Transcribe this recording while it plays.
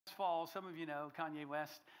fall, some of you know, Kanye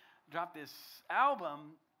West dropped this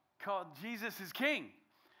album called Jesus is King.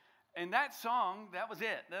 And that song, that was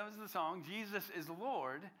it. That was the song, Jesus is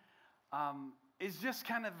Lord, is just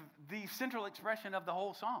kind of the central expression of the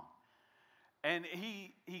whole song. And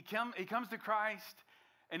he comes to Christ,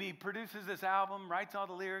 and he produces this album, writes all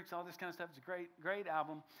the lyrics, all this kind of stuff. It's a great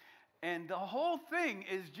album. And the whole thing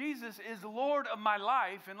is Jesus is Lord of my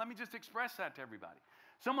life. And let me just express that to everybody.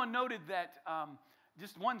 Someone noted that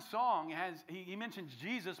just one song he mentions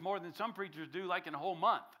Jesus more than some preachers do, like in a whole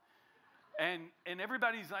month. And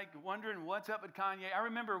everybody's like wondering what's up with Kanye. I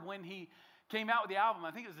remember when he came out with the album,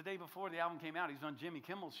 I think it was the day before the album came out, he was on Jimmy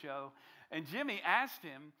Kimmel's show. And Jimmy asked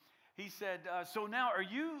him, he said, so now are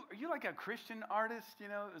you like a Christian artist? You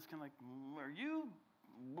know, it's kind of like, where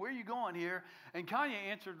are you going here? And Kanye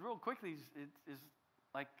answered real quickly, is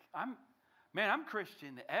like, I'm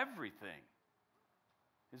Christian everything,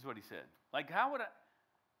 is what he said. Like,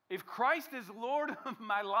 if Christ is Lord of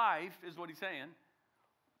my life, is what he's saying,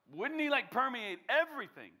 wouldn't he like permeate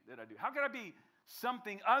everything that I do? How could I be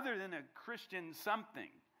something other than a Christian something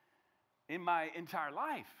in my entire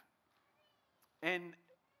life? And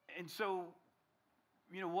so,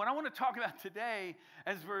 you know, what I want to talk about today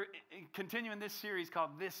as we're continuing this series called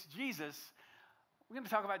This Jesus, we're going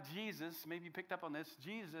to talk about Jesus. Maybe you picked up on this.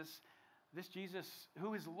 This Jesus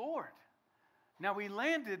who is Lord. Now, we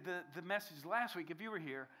landed the message last week. If you were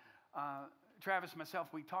here, Travis and myself,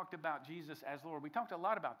 we talked about Jesus as Lord. We talked a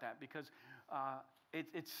lot about that because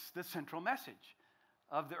it's the central message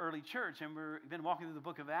of the early church. And we've been walking through the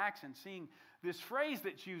book of Acts and seeing this phrase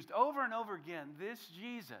that's used over and over again. This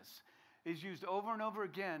Jesus is used over and over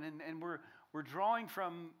again. And we're drawing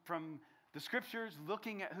from the scriptures,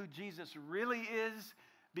 looking at who Jesus really is,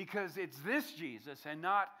 because it's this Jesus and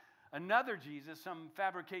not another Jesus, some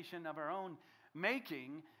fabrication of our own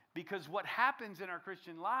making. Because what happens in our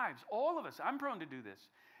Christian lives, all of us, I'm prone to do this,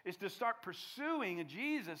 is to start pursuing a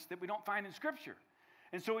Jesus that we don't find in Scripture.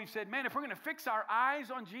 And so we've said, man, if we're going to fix our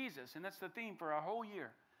eyes on Jesus, and that's the theme for our whole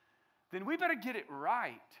year, then we better get it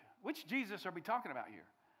right. Which Jesus are we talking about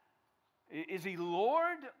here? Is he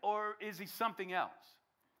Lord or is he something else?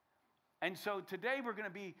 And so today we're going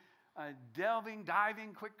to be diving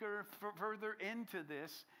further into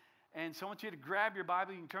this. And so I want you to grab your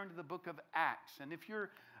Bible. You can turn to the book of Acts. And if you're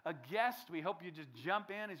a guest, we hope you just jump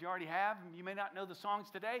in as you already have. You may not know the songs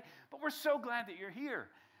today, but we're so glad that you're here.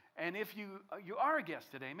 And if you are a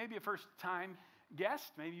guest today, maybe a first-time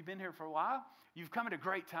guest, maybe you've been here for a while, you've come at a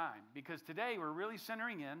great time. Because today we're really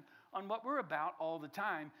centering in on what we're about all the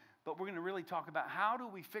time. But we're going to really talk about how do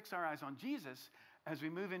we fix our eyes on Jesus as we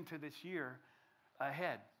move into this year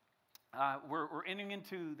ahead. We're entering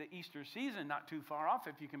into the Easter season, not too far off,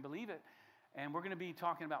 if you can believe it. And we're going to be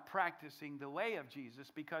talking about practicing the way of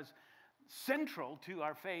Jesus, because central to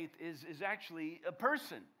our faith is actually a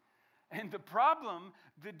person. And the problem,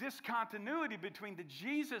 the discontinuity between the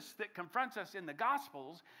Jesus that confronts us in the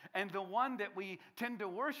Gospels and the one that we tend to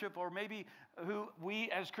worship, or maybe who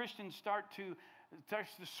we as Christians start to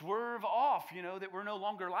swerve off, you know, that we're no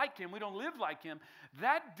longer like him, we don't live like him,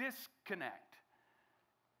 that disconnect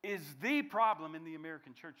is the problem in the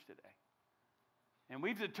American church today. And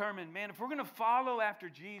we've determined, man, if we're going to follow after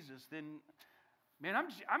Jesus, then, man,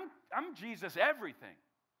 I'm Jesus everything.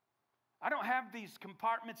 I don't have these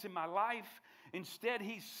compartments in my life. Instead,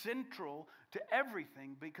 he's central to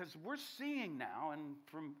everything, because we're seeing now, and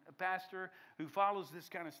from a pastor who follows this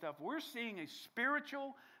kind of stuff, we're seeing a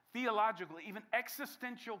spiritual, theological, even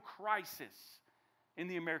existential crisis in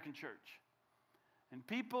the American church. And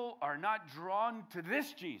people are not drawn to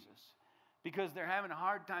this Jesus because they're having a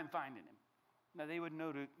hard time finding him. Now, they would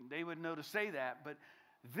know to say that, but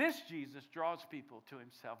this Jesus draws people to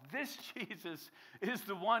himself. This Jesus is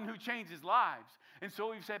the one who changes lives. And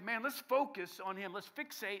so we've said, man, let's focus on him. Let's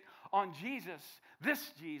fixate on Jesus,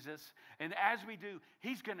 this Jesus. And as we do,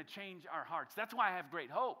 he's going to change our hearts. That's why I have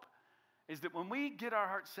great hope, is that when we get our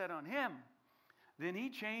hearts set on him, then he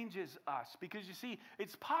changes us. Because you see,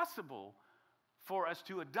 it's possible for us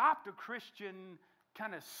to adopt a Christian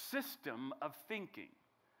kind of system of thinking,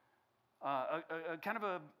 a kind of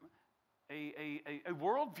a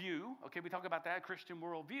worldview. Okay, we talk about that, Christian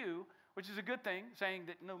worldview, which is a good thing, saying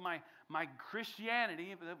that, no, my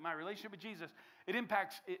Christianity, my relationship with Jesus,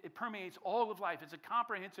 it permeates all of life. It's a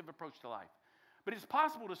comprehensive approach to life. But it's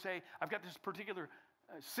possible to say, I've got this particular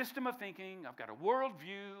system of thinking, I've got a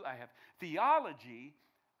worldview, I have theology,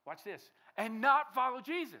 watch this, and not follow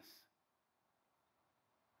Jesus.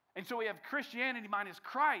 And so we have Christianity minus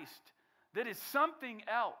Christ that is something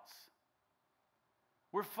else.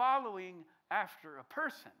 We're following after a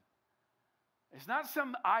person. It's not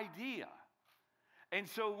some idea. And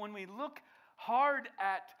so when we look hard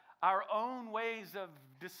at our own ways of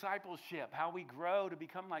discipleship, how we grow to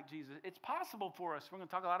become like Jesus, it's possible for us, we're going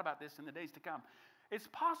to talk a lot about this in the days to come, it's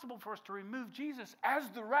possible for us to remove Jesus as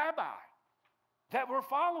the rabbi that we're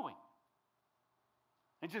following.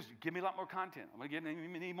 And just give me a lot more content. I'm going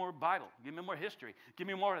to need more Bible. Give me more history. Give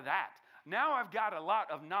me more of that. Now I've got a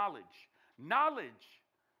lot of knowledge. Knowledge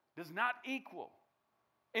does not equal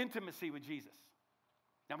intimacy with Jesus.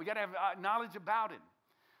 Now we got to have knowledge about him.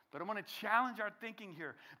 But I want to challenge our thinking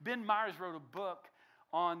here. Ben Myers wrote a book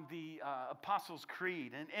on the Apostles'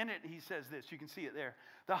 Creed. And in it he says this. You can see it there.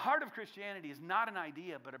 The heart of Christianity is not an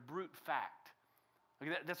idea, but a brute fact.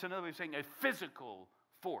 That's another way of saying a physical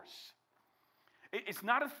force. It's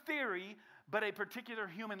not a theory, but a particular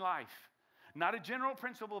human life. Not a general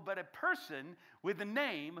principle, but a person with a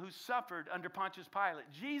name who suffered under Pontius Pilate.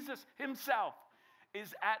 Jesus himself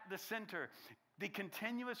is at the center. The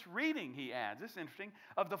continuous reading, he adds, this is interesting,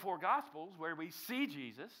 of the four Gospels where we see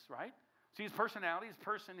Jesus, right? See his personality, his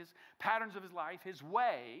person, his patterns of his life, his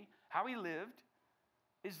way, how he lived,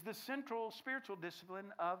 is the central spiritual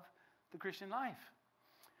discipline of the Christian life.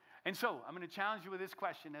 And so, I'm going to challenge you with this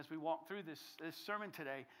question as we walk through this sermon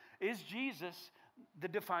today. Is Jesus the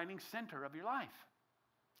defining center of your life?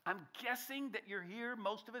 I'm guessing that you're here,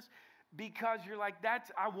 most of us, because you're like,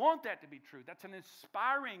 I want that to be true. That's an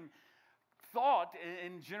inspiring thought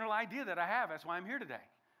and general idea that I have. That's why I'm here today.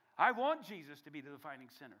 I want Jesus to be the defining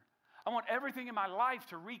center. I want everything in my life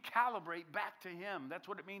to recalibrate back to him. That's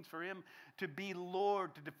what it means for him to be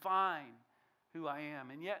Lord, to define who I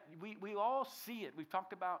am. And yet, we all see it. We've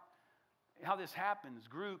talked about how this happens.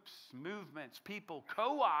 Groups, movements, people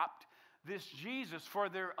co-opt this Jesus for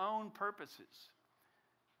their own purposes.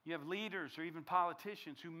 You have leaders or even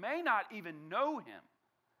politicians who may not even know him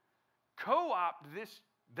co-opt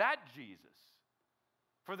that Jesus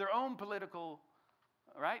for their own political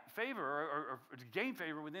favor or to gain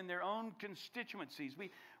favor within their own constituencies.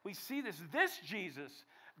 We see this. This Jesus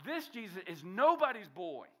is nobody's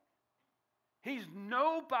boy. He's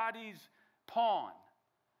nobody's pawn.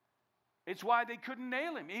 It's why they couldn't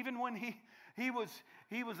nail him. Even when he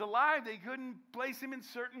was alive, they couldn't place him in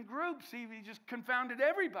certain groups. He just confounded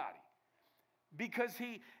everybody. Because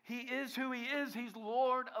he is who he is. He's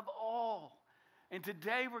Lord of all. And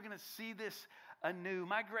today we're going to see this anew.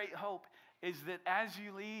 My great hope is that as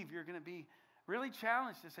you leave, you're going to be really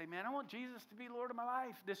challenged to say, man, I want Jesus to be Lord of my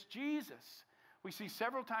life. This Jesus we see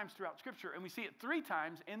several times throughout Scripture, and we see it 3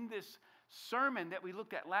 times in this sermon that we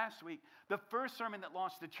looked at last week, the first sermon that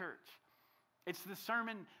launched the church. It's the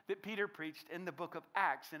sermon that Peter preached in the book of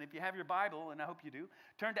Acts. And if you have your Bible, and I hope you do,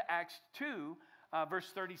 turn to Acts 2, verse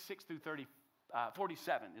 36 through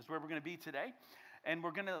 47 is where we're going to be today. And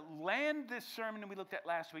we're going to land this sermon that we looked at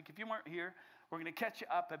last week. If you weren't here, we're going to catch you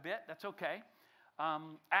up a bit. That's okay.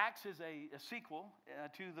 Acts is a sequel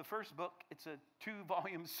to the first book. It's a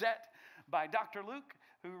 2-volume set by Dr. Luke,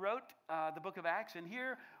 who wrote the book of Acts. And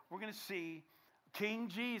here we're going to see King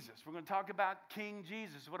Jesus. We're going to talk about King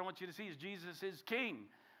Jesus. What I want you to see is Jesus is king.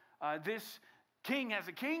 This king has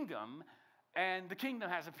a kingdom, and the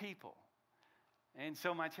kingdom has a people. And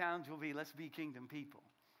so my challenge will be, let's be kingdom people.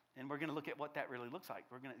 And we're going to look at what that really looks like.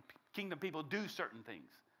 Kingdom people do certain things.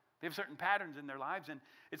 They have certain patterns in their lives, and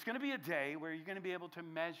it's going to be a day where you're going to be able to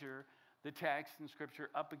measure the text and Scripture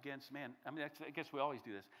up against, man, I guess we always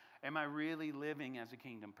do this. Am I really living as a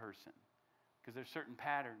kingdom person? Because there's certain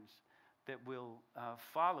patterns that we'll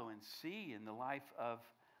follow and see in the life of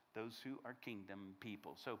those who are kingdom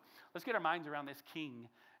people. So let's get our minds around this King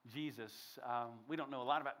Jesus. We don't know a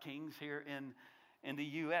lot about kings here in the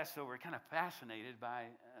U.S., so we're kind of fascinated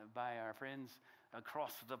by our friends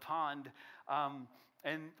across the pond.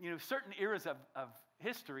 And, certain eras of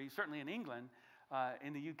history, certainly in England,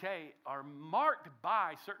 in the UK, are marked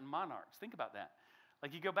by certain monarchs. Think about that.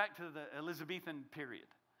 Like you go back to the Elizabethan period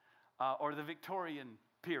or the Victorian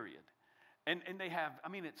period. And they have,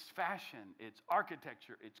 it's fashion, it's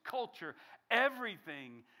architecture, it's culture.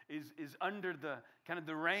 Everything is under the kind of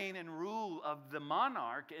the reign and rule of the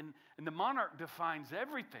monarch. And the monarch defines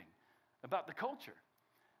everything about the culture.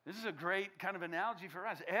 This is a great kind of analogy for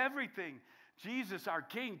us. Everything, Jesus, our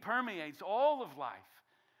King, permeates all of life.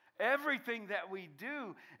 Everything that we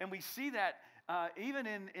do. And we see that even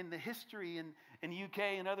in the history in the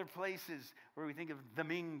UK and other places where we think of the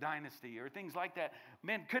Ming Dynasty or things like that.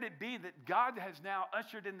 Man, could it be that God has now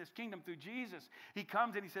ushered in this kingdom through Jesus? He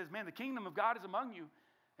comes and he says, man, the kingdom of God is among you.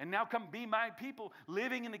 And now come be my people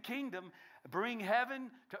living in the kingdom. Bring heaven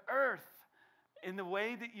to earth in the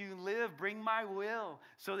way that you live. Bring my will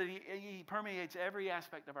so that he permeates every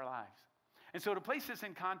aspect of our lives. And so to place this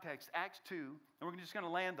in context, Acts 2, and we're just going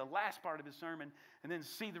to land the last part of his sermon and then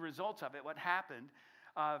see the results of it, what happened.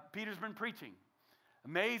 Peter's been preaching.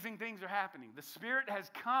 Amazing things are happening. The Spirit has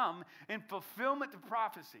come in fulfillment of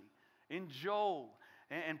prophecy in Joel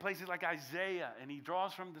and places like Isaiah, and he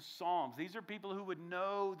draws from the Psalms. These are people who would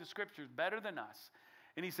know the Scriptures better than us.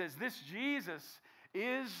 And he says, this Jesus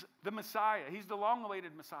is the Messiah. He's the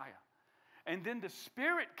long-awaited Messiah. And then the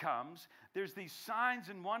Spirit comes. There's these signs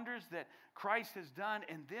and wonders that Christ has done.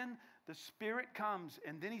 And then the Spirit comes.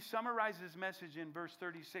 And then he summarizes his message in verse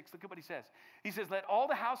 36. Look at what he says. He says, let all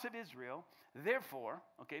the house of Israel, therefore,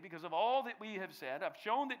 okay, because of all that we have said, I've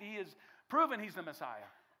shown that he has proven he's the Messiah.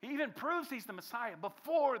 He even proves he's the Messiah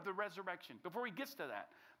before the resurrection, before he gets to that,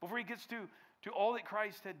 before he gets to all that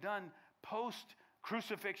Christ had done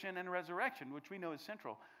post-crucifixion and resurrection, which we know is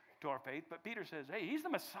central to our faith. But Peter says, hey, he's the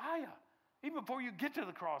Messiah. Even before you get to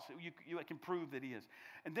the cross, you can prove that he is.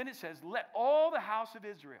 And then it says, let all the house of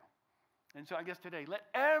Israel. And so I guess today, let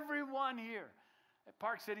everyone here at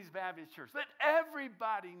Park Cities Baptist Church, let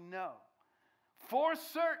everybody know for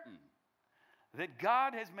certain that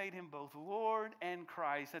God has made him both Lord and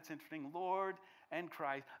Christ. That's interesting. Lord and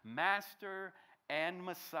Christ, Master and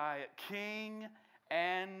Messiah, King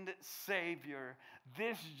and Savior.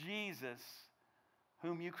 This Jesus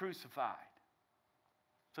whom you crucified.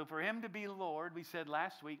 So for him to be Lord, we said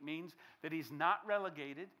last week, means that he's not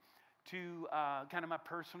relegated to kind of my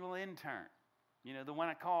personal intern. You know, the one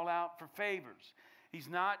I call out for favors. He's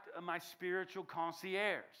not my spiritual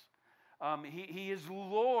concierge. He is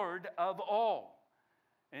Lord of all.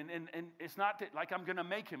 And it's not like I'm going to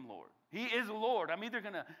make him Lord. He is Lord. I'm either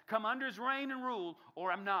going to come under his reign and rule or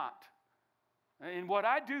I'm not. And what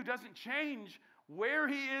I do doesn't change where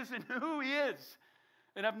he is and who he is.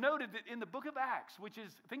 And I've noted that in the book of Acts, which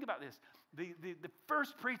is, think about this, the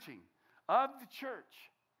first preaching of the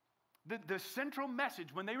church, the central message,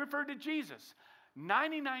 when they referred to Jesus,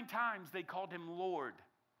 99 times they called him Lord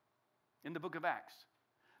in the book of Acts.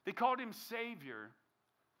 They called him Savior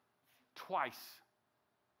twice.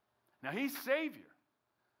 Now, he's Savior.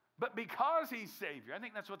 But because he's Savior, I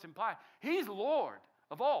think that's what's implied, he's Lord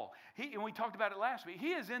of all. And we talked about it last week.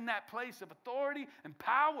 He is in that place of authority and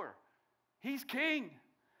power. He's king.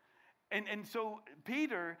 And so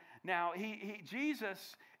Peter, now,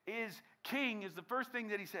 Jesus is king is the first thing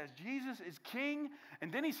that he says. Jesus is king.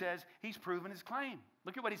 And then he says he's proven his claim.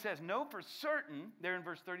 Look at what he says. Know for certain, there in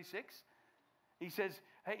verse 36. He says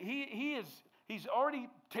hey, he's already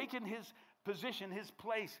taken his position, his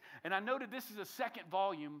place. And I noted this is a second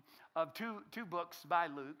volume of two books by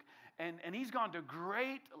Luke. And he's gone to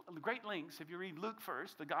great lengths. If you read Luke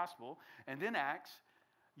first, the gospel, and then Acts,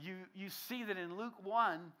 you see that in Luke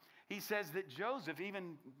 1, he says that Joseph,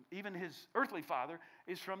 even his earthly father,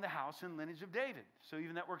 is from the house and lineage of David. So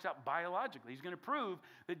even that works out biologically. He's going to prove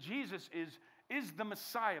that Jesus is the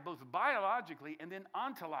Messiah, both biologically and then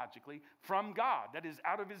ontologically from God, that is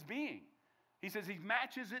out of his being. He says he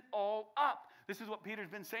matches it all up. This is what Peter's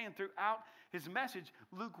been saying throughout his message.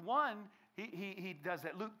 Luke 1, he does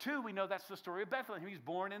that. Luke 2, we know that's the story of Bethlehem. He's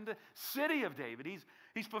born in the city of David.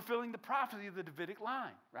 He's fulfilling the prophecy of the Davidic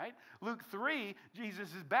line, right? Luke 3, Jesus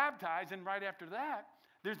is baptized, and right after that,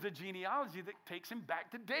 there's the genealogy that takes him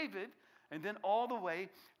back to David, and then all the way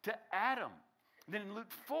to Adam. Then in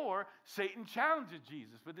Luke 4, Satan challenges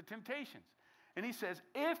Jesus with the temptations. And he says,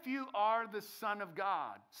 if you are the Son of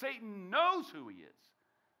God, Satan knows who he is.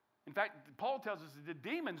 In fact, Paul tells us that the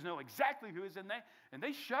demons know exactly who he is, and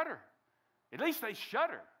they shudder. At least they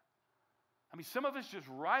shudder. I mean, some of us just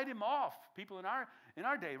write him off. People in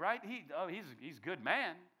our day, right? He's a good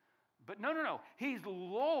man. But no. He's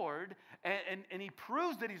Lord, and he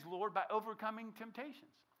proves that he's Lord by overcoming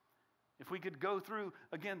temptations. If we could go through,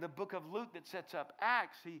 again, the book of Luke that sets up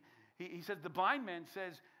Acts, he says, the blind man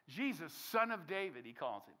says, Jesus, son of David, he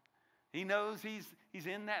calls him. He knows he's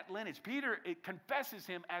in that lineage. Peter, it confesses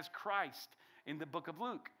him as Christ in the book of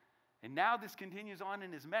Luke. And now this continues on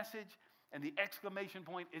in his message, and the exclamation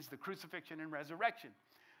point is the crucifixion and resurrection.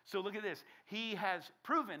 So look at this. He has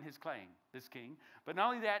proven his claim, this king, but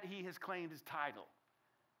not only that, he has claimed his title.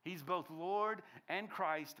 He's both Lord and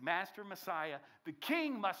Christ, Master, Messiah. The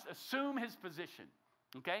king must assume his position,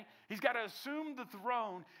 okay? He's got to assume the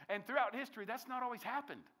throne, and throughout history, that's not always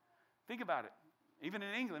happened. Think about it. Even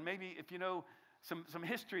in England, maybe if you know some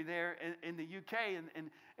history there in the UK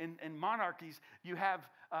and monarchies, you have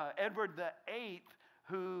Edward VIII,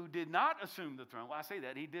 who did not assume the throne. Well, I say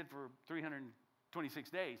that. He did for 326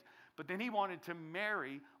 days. But then he wanted to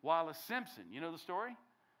marry Wallis Simpson. You know the story?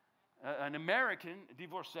 An American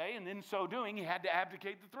divorcee, and in so doing, he had to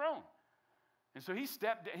abdicate the throne. And so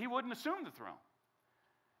he wouldn't assume the throne.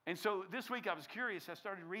 And so this week I was curious. I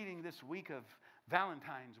started reading this week of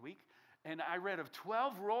Valentine's week, and I read of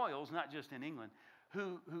 12 royals, not just in England,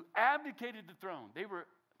 who abdicated the throne. They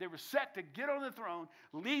were set to get on the throne,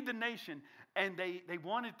 lead the nation, and they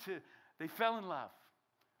fell in love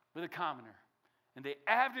with a commoner. And they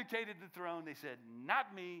abdicated the throne. They said,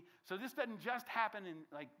 not me. So this doesn't just happen in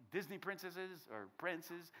like Disney princesses or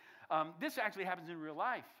princes. This actually happens in real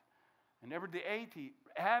life. And Edward VIII, he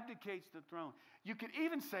abdicates the throne. You could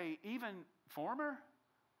even say, even former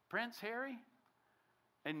Prince Harry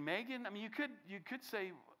and Meghan. I mean, you could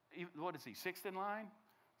say, what is he, sixth in line?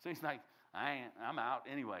 So he's like, I'm out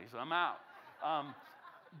anyway, so I'm out.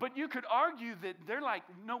 But you could argue that they're like,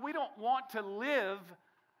 no, we don't want to live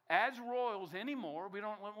as royals anymore. We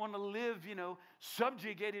don't want to live,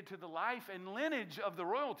 subjugated to the life and lineage of the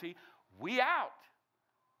royalty. We out.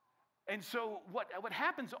 And so what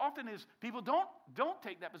happens often is people don't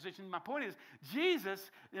take that position. My point is,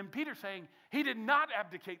 Jesus, and Peter saying, he did not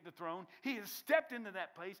abdicate the throne. He has stepped into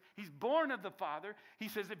that place. He's born of the Father. He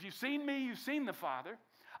says, if you've seen me, you've seen the Father.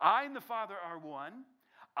 I and the Father are one.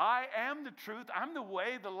 I am the truth. I'm the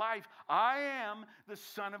way, the life. I am the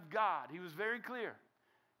Son of God. He was very clear.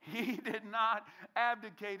 He did not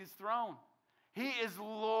abdicate his throne. He is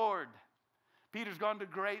Lord. Peter's gone to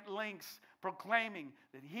great lengths proclaiming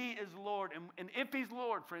that he is Lord. And if he's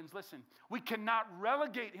Lord, friends, listen, we cannot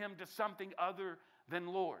relegate him to something other than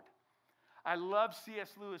Lord. I love C.S.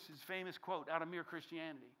 Lewis's famous quote out of Mere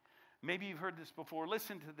Christianity. Maybe you've heard this before.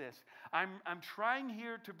 Listen to this. I'm trying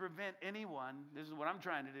here to prevent anyone, this is what I'm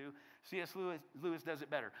trying to do. C.S. Lewis does it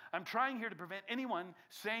better. I'm trying here to prevent anyone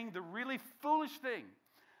saying the really foolish thing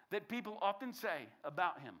that people often say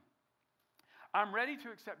about him. I'm ready to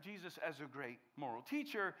accept Jesus as a great moral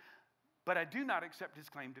teacher, but I do not accept his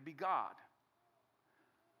claim to be God.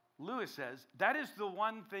 Lewis says, that is the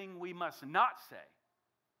one thing we must not say.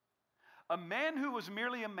 A man who was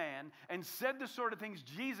merely a man and said the sort of things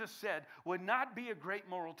Jesus said would not be a great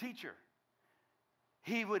moral teacher.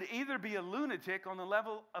 He would either be a lunatic on the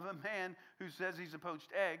level of a man who says he's a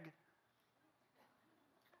poached egg,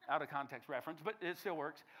 out of context reference, but it still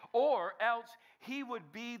works, or else he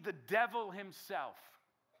would be the devil himself.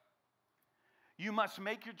 You must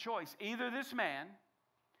make your choice. Either this man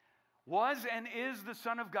was and is the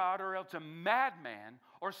Son of God, or else a madman,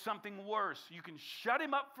 or something worse. You can shut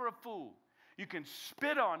him up for a fool. You can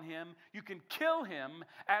spit on him. You can kill him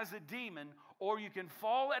as a demon, or you can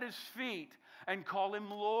fall at his feet and call him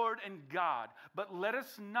Lord and God. But let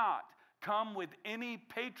us not come with any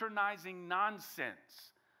patronizing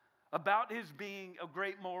nonsense about his being a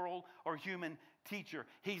great moral or human teacher.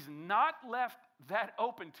 He's not left that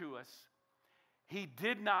open to us. He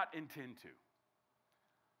did not intend to.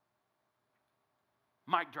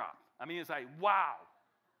 Mic drop. I mean, it's like, wow.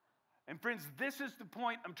 And friends, this is the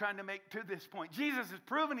point I'm trying to make to this point. Jesus has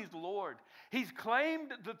proven he's Lord. He's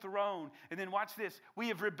claimed the throne. And then watch this. We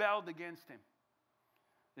have rebelled against him.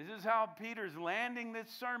 This is how Peter's landing this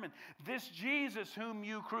sermon. This Jesus whom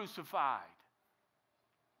you crucified.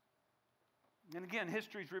 And again,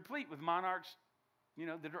 history is replete with monarchs,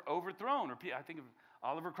 that are overthrown. Or I think of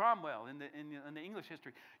Oliver Cromwell in the English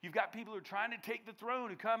history. You've got people who are trying to take the throne,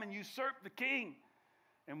 who come and usurp the king.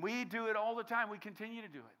 And we do it all the time. We continue to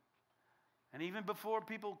do it. And even before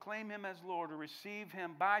people claim him as Lord or receive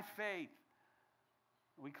him by faith,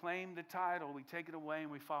 we claim the title, we take it away,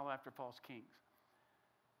 and we follow after false kings.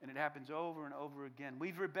 And it happens over and over again.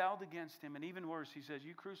 We've rebelled against him, and even worse, he says,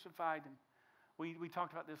 you crucified him. We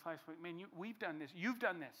talked about this last week. Man, we've done this. You've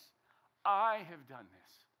done this. I have done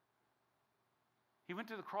this. He went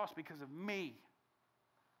to the cross because of me,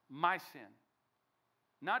 my sin.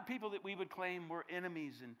 Not people that we would claim were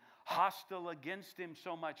enemies and hostile against him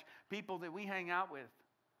so much. People that we hang out with.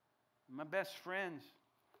 My best friends.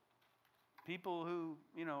 People who,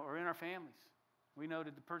 are in our families. We know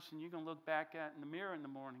that the person you're going to look back at in the mirror in the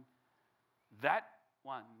morning, that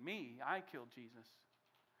one, me, I killed Jesus.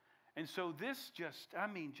 And so this just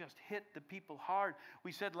hit the people hard.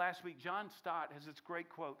 We said last week, John Stott has this great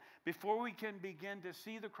quote. Before we can begin to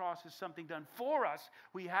see the cross as something done for us,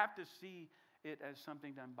 we have to see it as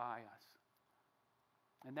something done by us.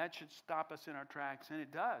 And that should stop us in our tracks, and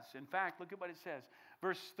it does. In fact, look at what it says.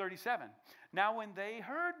 Verse 37. Now when they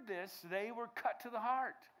heard this, they were cut to the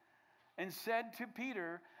heart and said to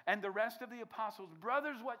Peter and the rest of the apostles,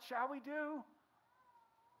 brothers, what shall we do?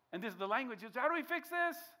 And this is the language is, how do we fix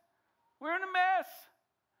this? We're in a mess.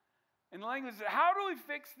 And the language is, how do we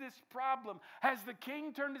fix this problem? Has the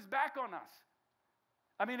king turned his back on us?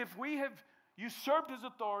 I mean, if we have usurped his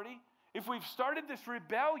authority, if we've started this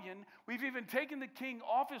rebellion, we've even taken the king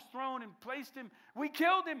off his throne and placed him, we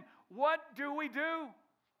killed him. What do we do?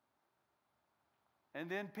 And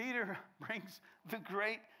then Peter brings the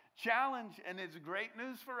great challenge, and it's great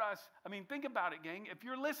news for us. I mean, think about it, gang. If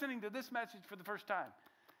you're listening to this message for the first time,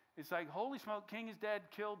 it's like, holy smoke, king is dead,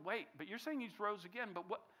 killed. Wait, but you're saying he's rose again. But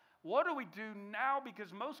what do we do now?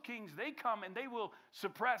 Because most kings, they come and they will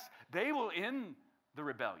suppress, they will end the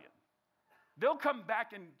rebellion. They'll come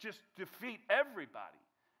back and just defeat everybody.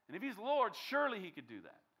 And if he's Lord, surely he could do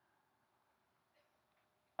that.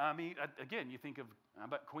 I mean, again, you think of how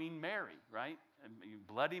about Queen Mary, right?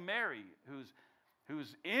 Bloody Mary,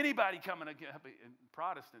 who's anybody coming up,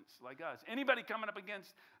 Protestants like us, anybody coming up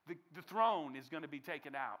against the throne is going to be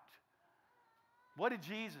taken out. What did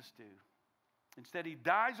Jesus do? Instead, he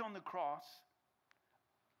dies on the cross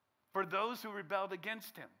for those who rebelled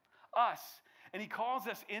against him, us, and he calls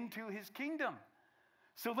us into his kingdom.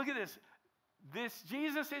 So look at this. This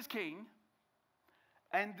Jesus is king,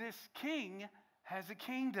 and this king has a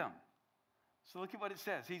kingdom. So look at what it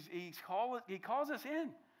says. He calls us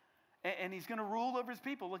in, and he's going to rule over his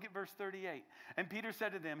people. Look at verse 38. And Peter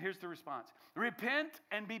said to them, here's the response: repent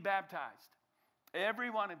and be baptized, every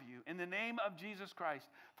one of you, in the name of Jesus Christ,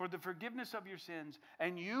 for the forgiveness of your sins,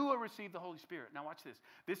 and you will receive the Holy Spirit. Now watch this.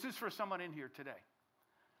 This is for someone in here today.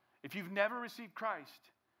 If you've never received Christ,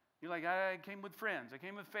 you're like, I came with friends, I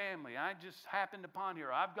came with family, I just happened upon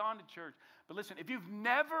here, I've gone to church. But listen, if you've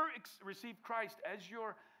never received Christ as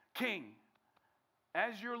your king,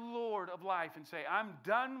 as your Lord of life, and say, I'm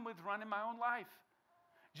done with running my own life.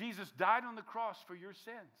 Jesus died on the cross for your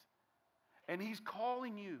sins. And he's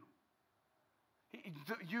calling you.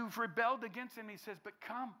 You've rebelled against him. He says, but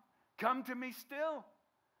come to me still.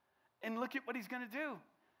 And look at what he's going to do.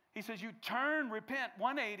 He says, you turn, repent,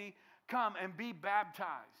 180, come and be baptized.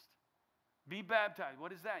 Be baptized.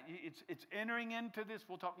 What is that? It's entering into this,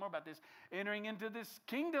 we'll talk more about this, entering into this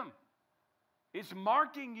kingdom. It's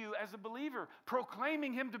marking you as a believer,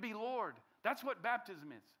 proclaiming him to be Lord. That's what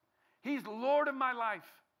baptism is. He's Lord of my life.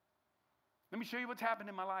 Let me show you what's happened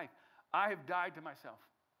in my life. I have died to myself.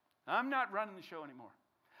 I'm not running the show anymore.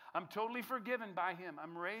 I'm totally forgiven by him.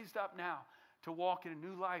 I'm raised up now to walk in a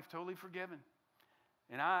new life, totally forgiven.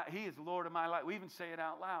 And he is the Lord of my life. We even say it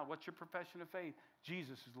out loud. What's your profession of faith?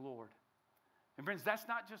 Jesus is Lord. And friends, that's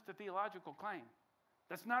not just a theological claim.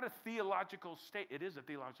 That's not a theological statement. It is a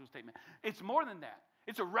theological statement. It's more than that.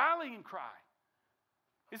 It's a rallying cry.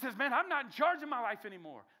 It says, man, I'm not in charge of my life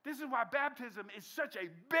anymore. This is why baptism is such a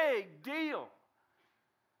big deal.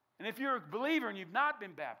 And if you're a believer and you've not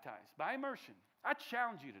been baptized by immersion, I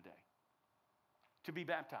challenge you today to be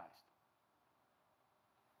baptized.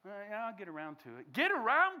 I'll get around to it. Get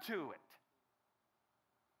around to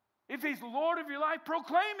it. If he's Lord of your life,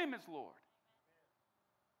 proclaim him as Lord.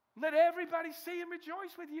 Let everybody see and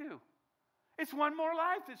rejoice with you. It's one more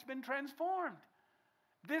life that's been transformed.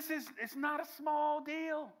 It's not a small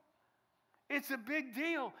deal. It's a big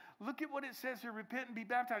deal. Look at what it says here, repent and be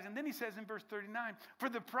baptized. And then he says in verse 39, for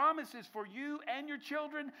the promise is for you and your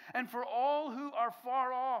children and for all who are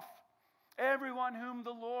far off, everyone whom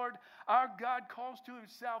the Lord our God calls to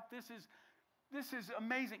himself. This is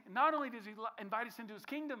amazing. Not only does he invite us into his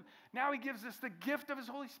kingdom, now he gives us the gift of his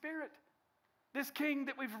Holy Spirit. This king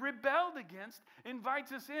that we've rebelled against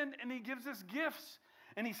invites us in, and he gives us gifts.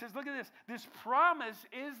 And he says, look at this. This promise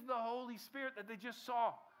is the Holy Spirit that they just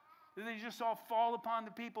saw. That they just saw fall upon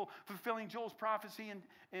the people, fulfilling Joel's prophecy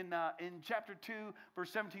in chapter 2, verse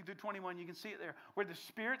 17 through 21. You can see it there. Where the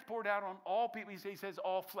Spirit's poured out on all people. He says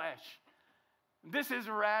all flesh. This is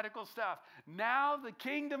radical stuff. Now the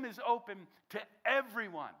kingdom is open to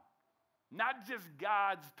everyone. Not just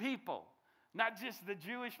God's people. Not just the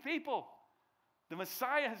Jewish people. The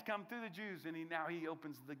Messiah has come through the Jews, and now he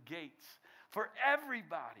opens the gates for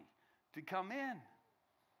everybody to come in.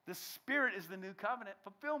 The Spirit is the new covenant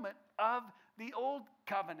fulfillment of the old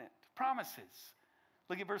covenant promises.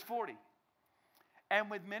 Look at verse 40.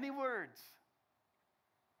 And with many words,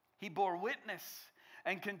 he bore witness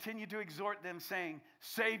and continued to exhort them, saying,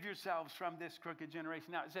 save yourselves from this crooked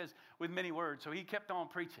generation. Now it says with many words, so he kept on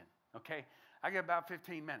preaching, okay? I got about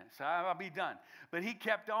 15 minutes. I'll be done. But he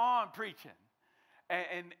kept on preaching.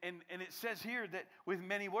 And it says here that with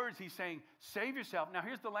many words, he's saying, save yourself. Now,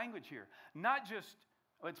 here's the language here. Not just,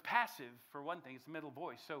 it's passive, for one thing. It's the middle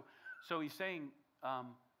voice. So he's saying,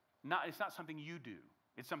 it's not something you do.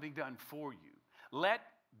 It's something done for you. Let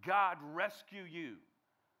God rescue you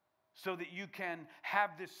so that you can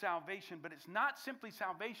have this salvation. But it's not simply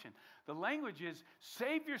salvation. The language is,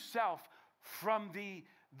 save yourself from the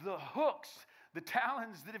hooks, the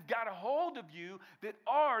talons that have got a hold of you that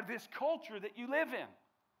are this culture that you live in.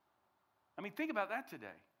 I mean, think about that today.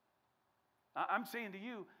 I'm saying to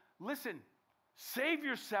you, listen, Save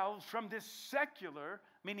yourselves from this secular,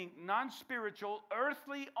 meaning non-spiritual,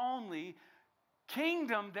 earthly only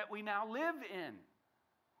kingdom that we now live in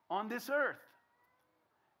on this earth.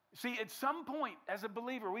 See, at some point as a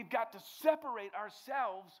believer, we've got to separate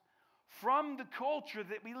ourselves from the culture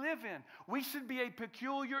that we live in. We should be a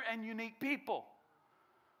peculiar and unique people.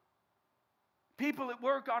 People at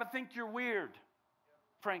work ought to think you're weird,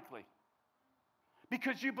 frankly,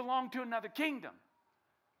 because you belong to another kingdom.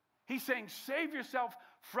 He's saying, save yourself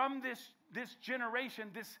from this generation,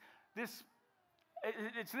 it's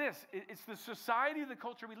the society, the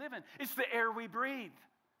culture we live in. It's the air we breathe.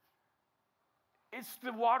 It's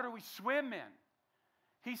the water we swim in.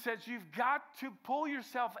 He says you've got to pull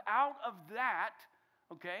yourself out of that,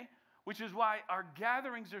 okay? Which is why our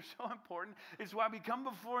gatherings are so important. It's why we come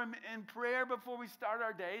before Him in prayer before we start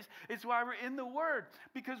our days. It's why we're in the Word,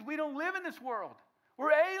 because we don't live in this world.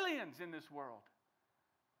 We're aliens in this world.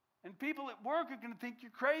 And people at work are going to think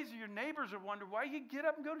you're crazy. Your neighbors are wondering why you get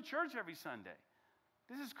up and go to church every Sunday.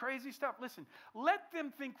 This is crazy stuff. Listen, let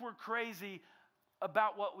them think we're crazy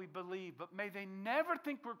about what we believe, but may they never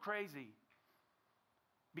think we're crazy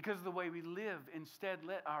because of the way we live. Instead,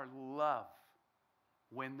 let our love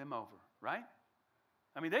win them over, right?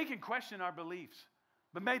 I mean, they can question our beliefs,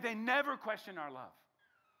 but may they never question our love.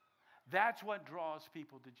 That's what draws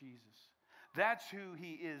people to Jesus. That's who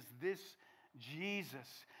He is, this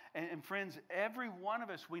Jesus. And friends, every one of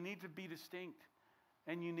us, we need to be distinct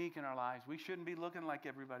and unique in our lives. We shouldn't be looking like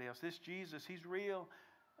everybody else. This Jesus, He's real.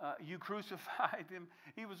 You crucified Him.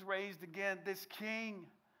 He was raised again. This King,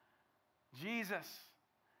 Jesus,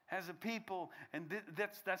 has a people. And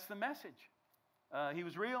that's the message. He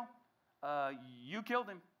was real. You killed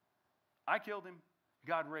Him. I killed Him.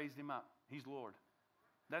 God raised Him up. He's Lord.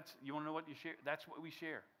 You want to know what you share? That's what we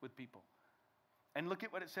share with people. And look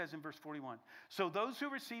at what it says in verse 41. So those who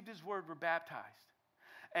received His word were baptized.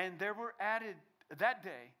 And there were added that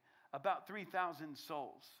day about 3,000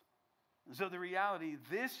 souls. So the reality,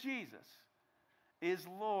 this Jesus is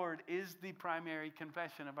Lord, is the primary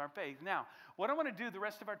confession of our faith. Now, what I want to do the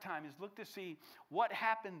rest of our time is look to see what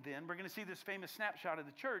happened then. We're going to see this famous snapshot of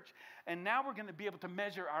the church. And now we're going to be able to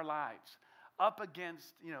measure our lives up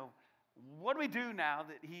against, what do we do now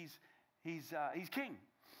that He's King?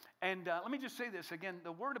 And let me just say this again,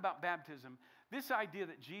 the word about baptism, this idea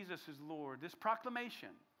that Jesus is Lord, this proclamation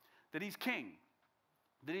that He's King,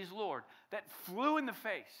 that He's Lord, that flew in the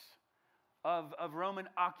face of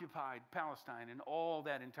Roman-occupied Palestine and all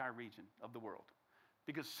that entire region of the world,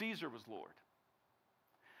 because Caesar was Lord.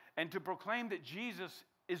 And to proclaim that Jesus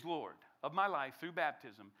is Lord of my life through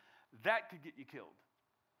baptism, that could get you killed.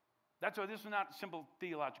 That's why this is not a simple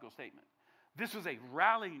theological statement. This was a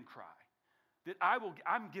rallying cry that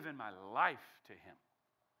I'm giving my life to Him.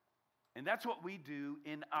 And that's what we do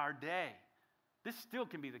in our day. This still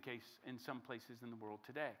can be the case in some places in the world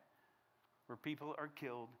today, where people are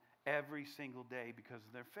killed every single day because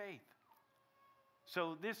of their faith.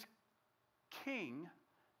 So this King,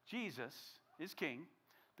 Jesus, is King.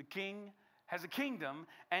 The King has a kingdom,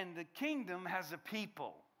 and the kingdom has a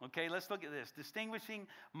people. Okay, let's look at this. Distinguishing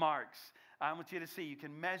marks. I want you to see, you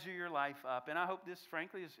can measure your life up. And I hope this,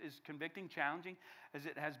 frankly, is convicting, challenging, as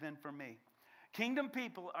it has been for me. Kingdom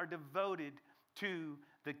people are devoted to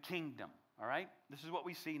the kingdom. All right? This is what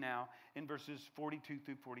we see now in verses 42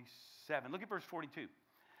 through 47. Look at verse 42.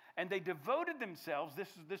 And they devoted themselves,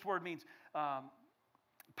 this word means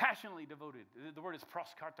passionately devoted. The word is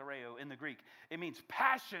proskartereo in the Greek. It means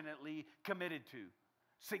passionately committed to,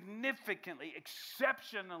 significantly,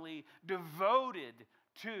 exceptionally devoted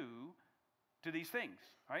to these things,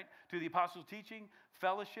 right? To the apostles' teaching,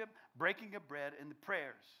 fellowship, breaking of bread, and the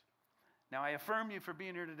prayers. Now, I affirm you for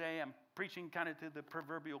being here today. I'm preaching kind of to the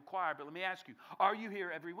proverbial choir, but let me ask you, are you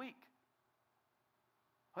here every week?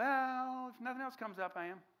 Well, if nothing else comes up, I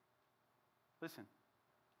am. Listen,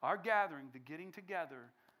 our gathering, the getting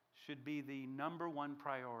together, should be the number one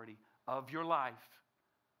priority of your life.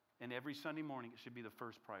 And every Sunday morning, it should be the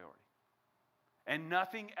first priority. And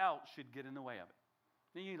nothing else should get in the way of it.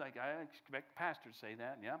 Then you I expect pastors to say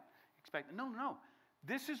that. Yeah, No.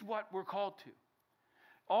 This is what we're called to.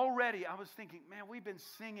 Already, I was thinking, man, we've been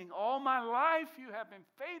singing all my life. You have been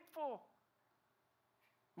faithful.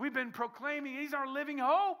 We've been proclaiming He's our living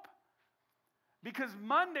hope. Because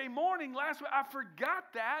Monday morning, last week, I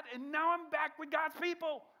forgot that, and now I'm back with God's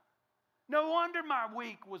people. No wonder my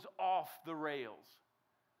week was off the rails.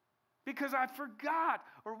 Because I forgot,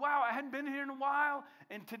 or wow, I hadn't been here in a while,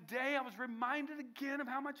 and today I was reminded again of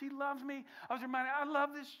how much He loves me. I was reminded, I love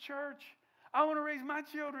this church. I want to raise my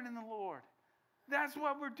children in the Lord. That's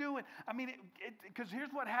what we're doing. I mean, because here's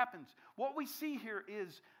what happens. What we see here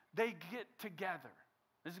is they get together.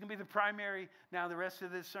 This is going to be the primary, now the rest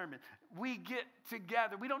of this sermon. We get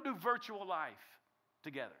together. We don't do virtual life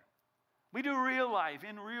together. We do real life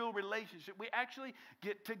in real relationship. We actually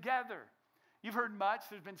get together. You've heard much.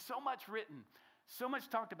 There's been so much written, so much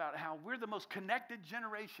talked about how we're the most connected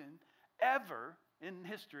generation ever in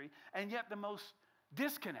history, and yet the most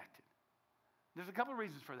disconnected. There's a couple of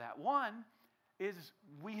reasons for that. One is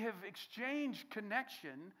we have exchanged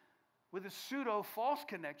connection with a pseudo-false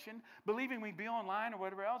connection, believing we'd be online or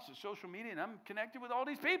whatever else, social media, and I'm connected with all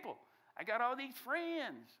these people. I got all these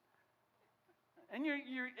friends. And you're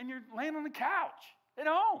laying on the couch at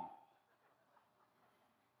home.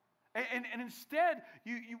 And instead,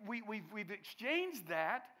 we've exchanged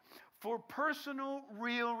that for personal,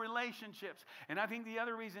 real relationships. And I think the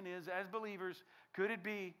other reason is, as believers, could it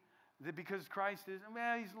be that because Christ is,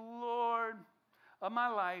 well, He's Lord of my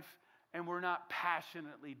life, and we're not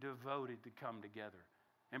passionately devoted to come together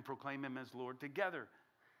and proclaim Him as Lord together?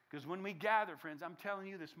 Because when we gather, friends, I'm telling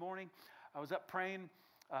you this morning, I was up praying,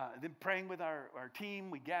 then praying with our team.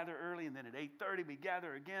 We gather early, and then at 8:30 we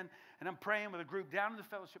gather again. And I'm praying with a group down in the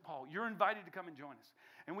fellowship hall. You're invited to come and join us.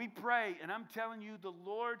 And we pray, and I'm telling you, the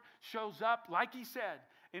Lord shows up, like He said,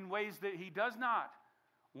 in ways that He does not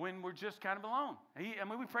when we're just kind of alone.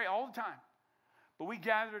 We pray all the time. But we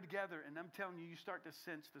gather together, and I'm telling you, you start to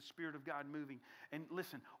sense the Spirit of God moving. And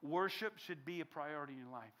listen, worship should be a priority in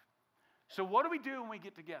your life. So what do we do when we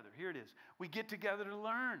get together? Here it is. We get together to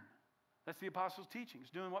learn. That's the apostles' teachings,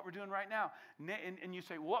 doing what we're doing right now. And you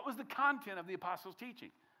say, what was the content of the apostles'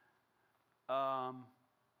 teaching?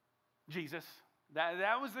 Jesus.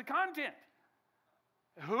 That was the content.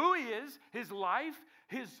 Who He is, His life,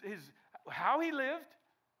 his how He lived,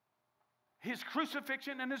 His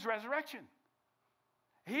crucifixion, and His resurrection.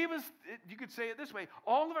 He was, you could say it this way,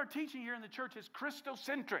 all of our teaching here in the church is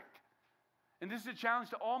Christocentric. And this is a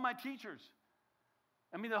challenge to all my teachers.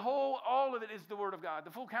 I mean, all of it is the Word of God,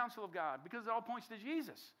 the full counsel of God, because it all points to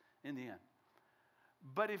Jesus in the end.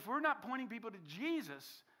 But if we're not pointing people to Jesus,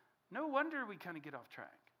 no wonder we kind of get off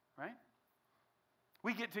track, right?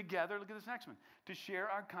 We get together, look at this next one, to share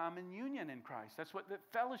our common union in Christ. That's what the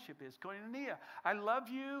fellowship is, koinonia. I love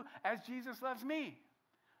you as Jesus loves me.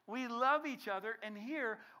 We love each other, and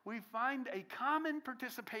here we find a common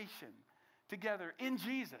participation together in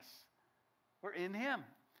Jesus. We're in Him.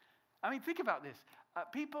 I mean, think about this. I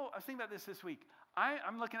was thinking about this week.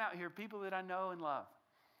 I'm looking out here, people that I know and love.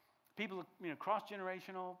 People,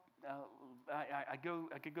 cross-generational. I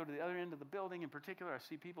could go to the other end of the building in particular. I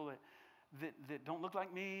see people that don't look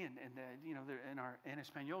like me, and they're in our in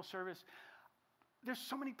Espanol service. There's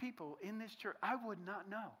so many people in this church I would not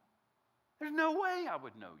know. There's no way I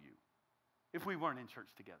would know you if we weren't in church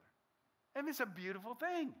together. And it's a beautiful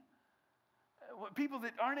thing. People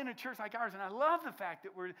that aren't in a church like ours, and I love the fact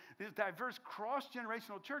that we're this diverse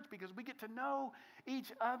cross-generational church because we get to know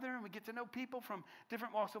each other and we get to know people from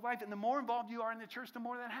different walks of life. And the more involved you are in the church, the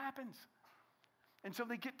more that happens. And so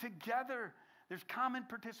they get together. There's common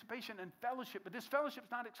participation and fellowship, but this fellowship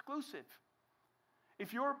is not exclusive.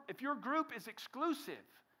 If your group is exclusive,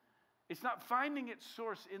 it's not finding its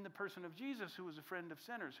source in the person of Jesus, who was a friend of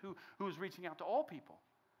sinners, who is reaching out to all people.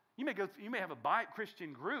 You may have a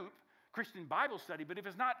Christian group, Christian Bible study, but if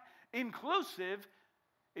it's not inclusive,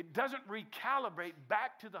 it doesn't recalibrate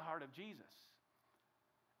back to the heart of Jesus.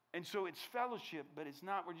 And so it's fellowship, but it's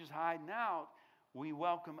not we're just hiding out. We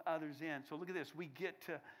welcome others in. So look at this. We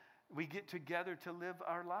get together to live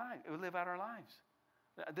out our lives.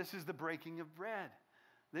 This is the breaking of bread.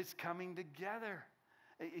 This coming together.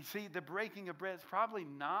 You see, the breaking of bread is probably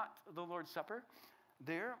not the Lord's Supper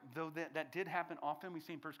there, though that did happen often. We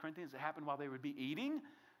see in 1 Corinthians it happened while they would be eating.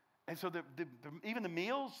 And so even the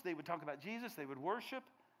meals, they would talk about Jesus, they would worship,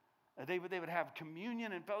 they would have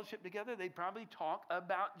communion and fellowship together. They'd probably talk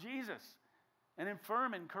about Jesus and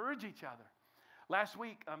encourage each other. Last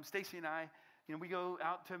week, Stacy and I, we go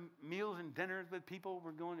out to meals and dinners with people.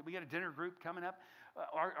 We got a dinner group coming up.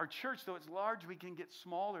 Our church, though it's large, we can get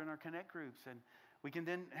smaller in our connect groups, and we can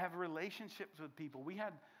then have relationships with people. We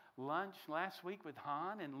had lunch last week with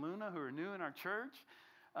Han and Luna, who are new in our church.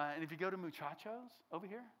 And if you go to Muchachos over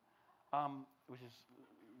here, which is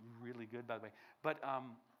really good, by the way.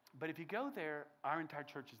 But if you go there, our entire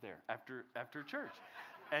church is there after church.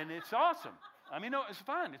 And it's awesome. I mean, no, it's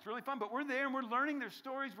fun. It's really fun. But we're there, and we're learning their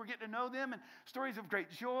stories. We're getting to know them, and stories of great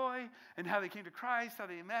joy, and how they came to Christ, how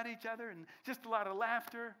they met each other, and just a lot of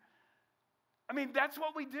laughter. I mean, that's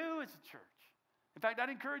what we do as a church. In fact, I'd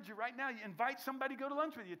encourage you right now, you invite somebody to go to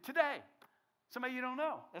lunch with you today. Somebody you don't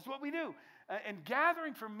know. That's what we do. And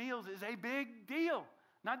gathering for meals is a big deal.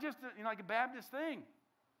 Not just like a Baptist thing,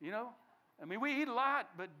 I mean, we eat a lot,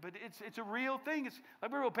 but it's a real thing. It's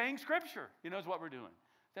like we're obeying Scripture. Is what we're doing.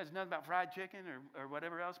 That's nothing about fried chicken or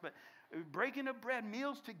whatever else, but breaking of bread,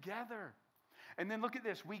 meals together. And then look at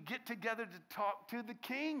this. We get together to talk to the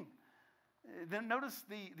King. Then notice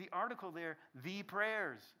the article there, the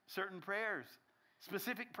prayers, certain prayers,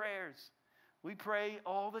 specific prayers. We pray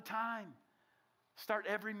all the time. Start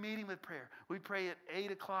every meeting with prayer. We pray at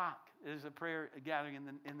 8 o'clock. There's a prayer gathering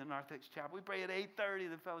in the Narthex Chapel. We pray at 8:30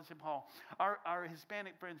 in the Fellowship Hall. Our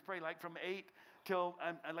Hispanic friends pray like from 8 till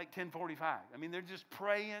like 10:45. I mean, they're just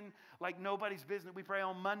praying like nobody's business. We pray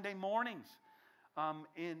on Monday mornings from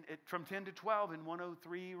 10 to 12 in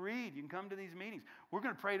 103 Reed. You can come to these meetings. We're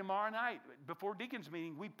going to pray tomorrow night. Before Deacons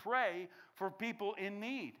meeting, we pray for people in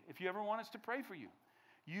need. If you ever want us to pray for you,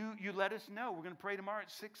 you let us know. We're going to pray tomorrow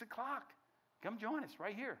at 6 o'clock. Come join us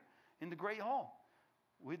right here in the Great Hall.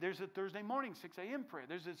 There's a Thursday morning, 6 a.m. prayer.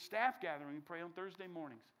 There's a staff gathering. We pray on Thursday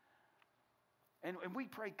mornings. And we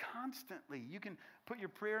pray constantly. You can put your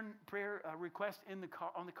prayer request on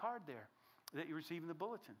the card there that you receive in the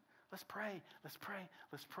bulletin. Let's pray, let's pray,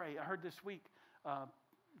 let's pray. I heard this week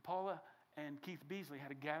Paula and Keith Beasley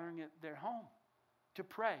had a gathering at their home to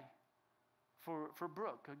pray for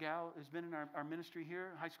Brooke, a gal who's been in our ministry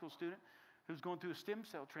here, a high school student, who's going through a stem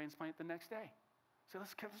cell transplant the next day. So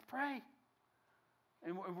let's pray.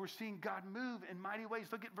 And we're seeing God move in mighty ways.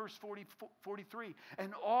 Look at verse 43.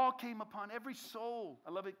 And all came upon every soul.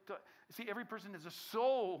 I love it. See, every person is a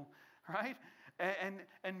soul, right?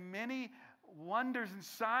 And many wonders and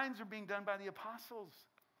signs are being done by the apostles.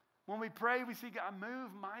 When we pray, we see God move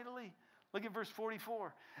mightily. Look at verse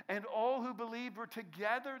 44. And all who believed were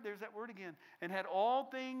together, there's that word again, and had all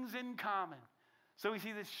things in common. So we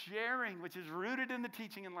see this sharing, which is rooted in the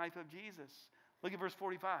teaching and life of Jesus. Look at verse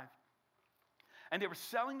 45. And they were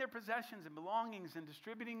selling their possessions and belongings and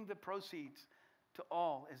distributing the proceeds to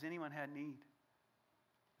all as anyone had need.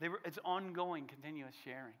 It's ongoing, continuous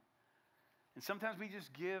sharing. And sometimes we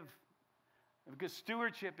just give, because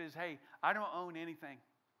stewardship is, hey, I don't own anything.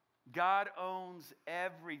 God owns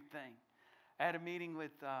everything. I had a meeting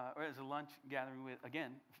with, or as a lunch gathering with,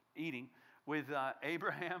 again, eating, with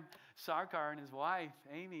Abraham Sarkar and his wife,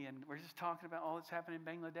 Amy, and we're just talking about all that's happening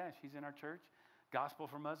in Bangladesh. He's in our church. Gospel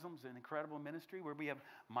for Muslims, an incredible ministry where we have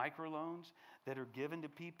microloans that are given to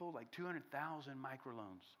people, like 200,000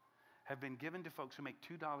 microloans have been given to folks who make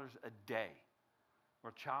 $2 a day,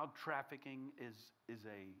 where child trafficking is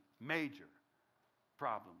a major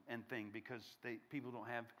problem and thing because people don't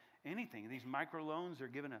have anything. And these microloans are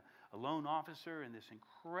given a loan officer in this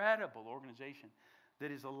incredible organization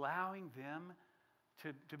that is allowing them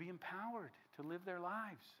to be empowered to live their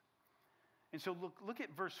lives. And so look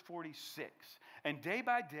at verse 46. And day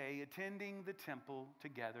by day, attending the temple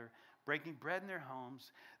together, breaking bread in their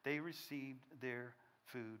homes, they received their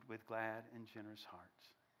food with glad and generous hearts.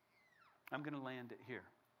 I'm going to land it here.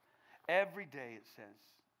 Every day, it says,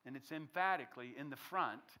 and it's emphatically in the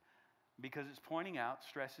front because it's pointing out,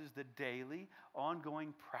 stresses the daily,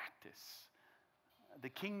 ongoing practice. The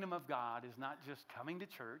kingdom of God is not just coming to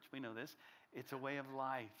church. We know this. It's a way of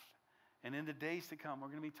life. And in the days to come, we're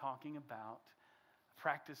going to be talking about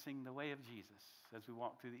practicing the way of Jesus as we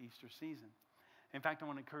walk through the Easter season. In fact, I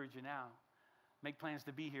want to encourage you now, make plans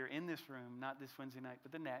to be here in this room, not this Wednesday night,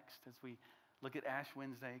 but the next, as we look at Ash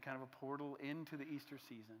Wednesday, kind of a portal into the Easter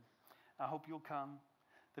season. I hope you'll come.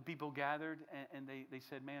 The people gathered, and they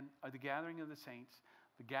said, man, the gathering of the saints,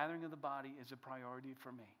 the gathering of the body is a priority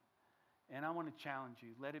for me. And I want to challenge you.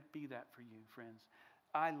 Let it be that for you, friends.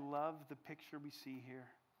 I love the picture we see here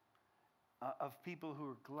of people who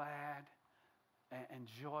are glad and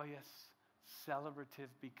joyous, celebrative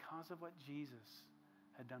because of what Jesus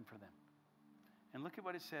had done for them. And look at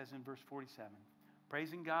what it says in verse 47.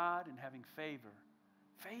 Praising God and having favor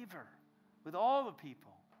with all the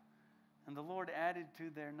people. And the Lord added to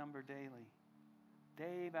their number daily,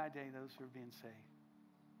 day by day, those who are being saved.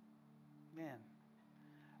 Man,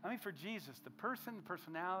 I mean, for Jesus, the person, the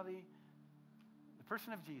personality, the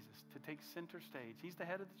person of Jesus to take center stage. He's the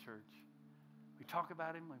head of the church. We talk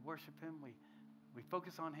about him, we worship him, we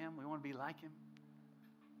focus on him, we want to be like him.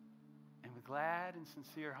 And with glad and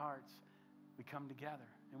sincere hearts, we come together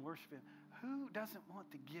and worship him. Who doesn't want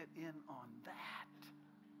to get in on that?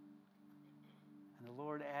 And the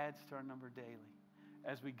Lord adds to our number daily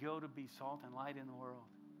as we go to be salt and light in the world.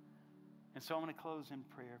 And so I want to close in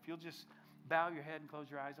prayer. If you'll just bow your head and close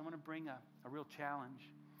your eyes, I want to bring a real challenge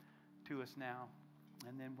to us now.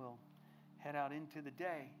 And then we'll head out into the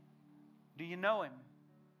day. Do you know him?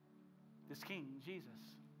 This King, Jesus.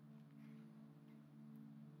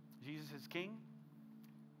 Jesus is King.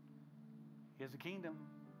 He has a kingdom.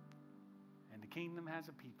 And the kingdom has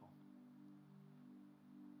a people.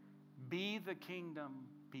 be the kingdom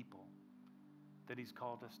people that He's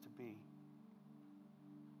called us to be.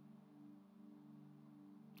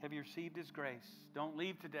 Have you received His grace? Don't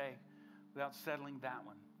leave today without settling that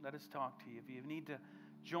one. Let us talk to you. If you need to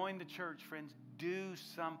join the church, friends, do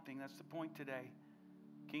something. That's the point today.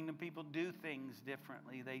 Kingdom people do things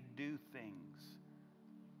differently. They do things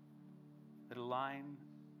that align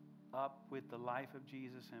up with the life of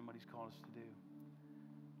Jesus and what He's called us to do.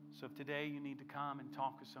 So if today you need to come and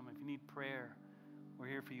talk with someone, if you need prayer, we're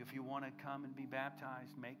here for you. If you want to come and be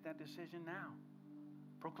baptized, make that decision now.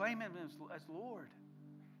 Proclaim Him as Lord.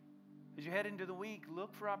 As you head into the week,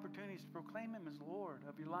 look for opportunities to proclaim Him as Lord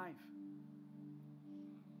of your life.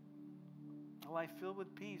 A life filled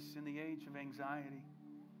with peace in the age of anxiety.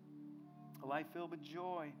 A life filled with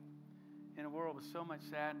joy in a world with so much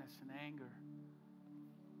sadness and anger.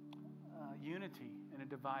 Unity in a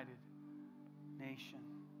divided nation.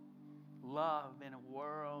 Love in a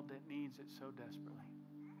world that needs it so desperately.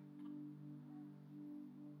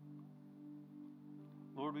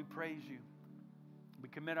 Lord, we praise You. We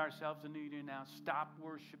commit ourselves to You now. Stop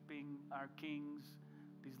worshiping our kings,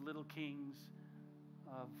 these little kings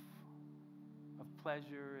of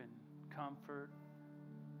pleasure and comfort.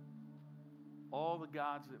 All the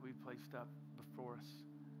gods that we've placed up before us,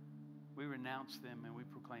 we renounce them and we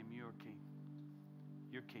proclaim Your King.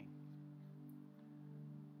 Your King.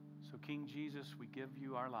 So King Jesus, we give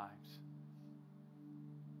You our lives.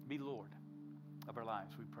 Be Lord of our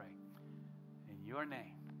lives, we pray. In Your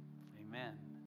name, amen.